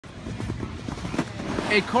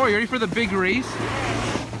Hey Corey, you ready for the big race?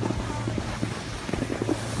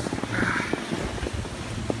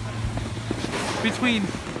 Between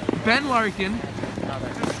Ben Larkin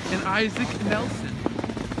and Isaac Nelson.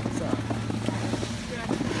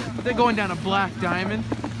 They're going down a black diamond.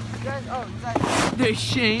 There's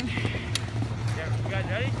Shane. You guys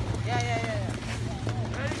ready? Yeah.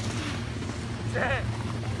 Ready? Set,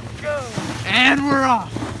 go! And we're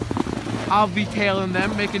off. I'll be tailing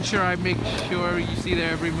them, making sure you see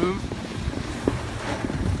their every move.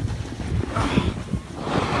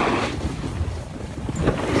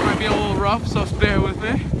 This might be a little rough, so bear with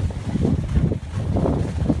me.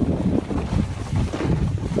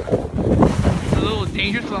 It's a little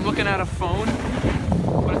dangerous because I'm looking at a phone,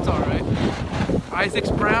 but it's alright.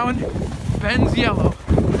 Isaac's brown, Ben's yellow.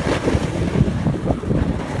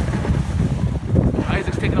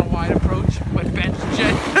 Isaac's taking a wide approach, but Ben's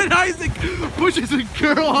jet, and Isaac pushes a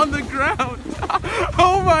girl on the ground.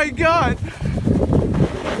 Oh my god!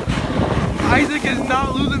 Isaac is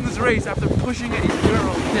not losing this race after pushing a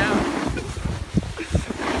girl down.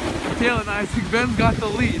 Tailing Isaac, Ben's got the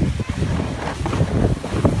lead.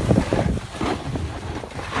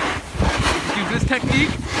 Use this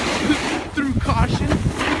technique through caution.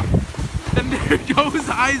 And there goes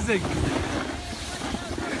Isaac.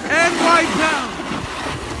 And right down.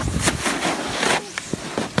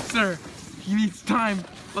 Sir, he needs time.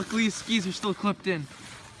 Luckily his skis are still clipped in.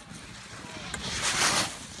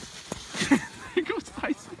 There goes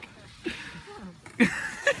Isaac.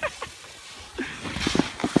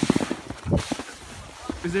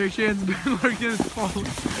 Is there a chance Ben Larkin is falling?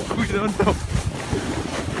 We don't know.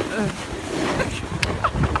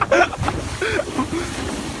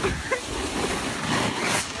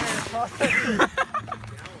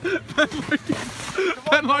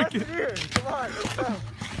 Ben Larkin. Come on, let's go.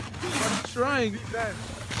 I'm trying. Ben.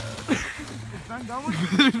 Is Ben going?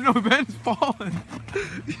 No, Ben's falling.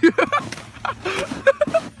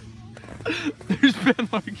 There's Ben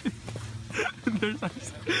Larkin. There's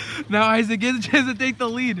Isaac. Now Isaac gets a chance to take the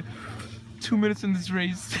lead. 2 minutes in this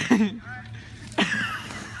race.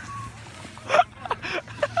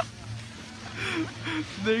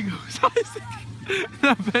 There goes Isaac.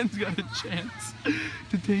 Now Ben's got a chance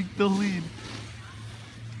to take the lead.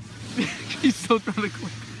 He's still trying to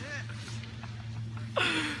clip.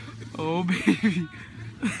 Oh baby.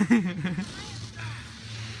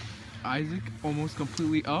 Isaac almost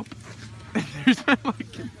completely up. And there's Ben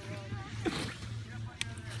Larkin.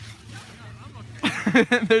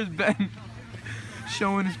 And there's Ben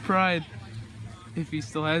showing his pride. If he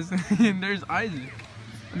still has it. And there's Isaac.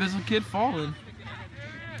 And there's a kid falling.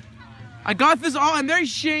 I got this all, and there's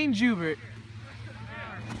Shane Jubert.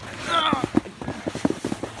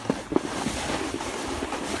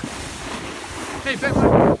 Hey, Ben,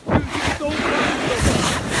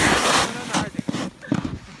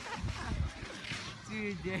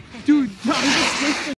 dude, no,